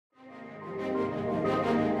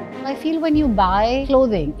feel when you buy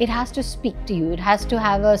clothing, it has to speak to you. It has to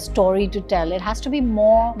have a story to tell. It has to be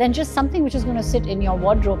more than just something which is going to sit in your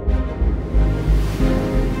wardrobe.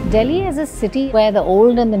 Delhi is a city where the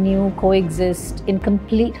old and the new coexist in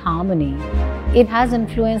complete harmony. It has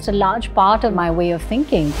influenced a large part of my way of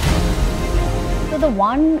thinking. So the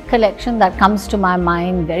one collection that comes to my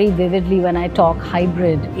mind very vividly when I talk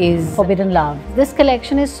hybrid is Forbidden Love. This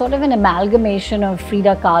collection is sort of an amalgamation of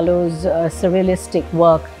Frida Kahlo's surrealistic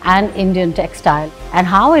work and Indian textile. And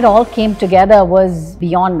how it all came together was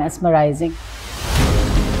beyond mesmerizing.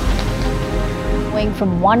 Going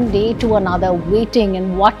from one day to another, waiting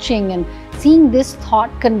and watching and seeing this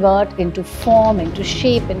thought convert into form, into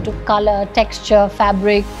shape, into color, texture,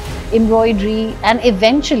 fabric, embroidery, and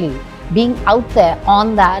eventually being out there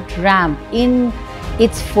on that ramp in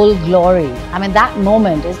its full glory. I mean, that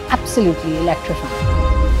moment is absolutely electrifying.